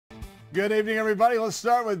Good evening, everybody. Let's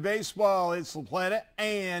start with baseball. It's LaPlata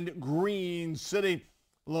and Green City.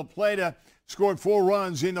 LaPlata scored 4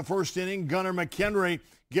 runs in the first inning. Gunnar McHenry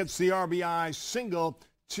gets the RBI single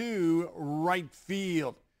to right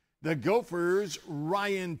field. The Gophers'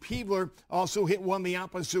 Ryan Peebler also hit one the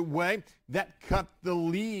opposite way. That cut the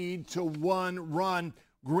lead to 1 run.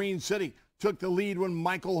 Green City took the lead when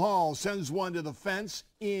Michael Hall sends one to the fence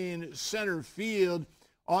in center field.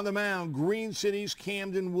 On the mound, Green City's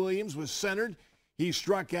Camden Williams was centered. He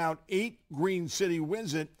struck out 8. Green City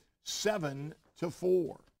wins it 7-4.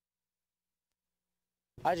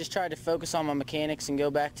 I just tried to focus on my mechanics and go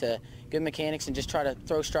back to good mechanics and just try to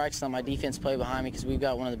throw strikes and let my defense play behind me because we've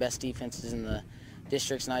got one of the best defenses in the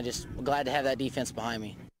districts, and I'm glad to have that defense behind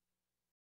me.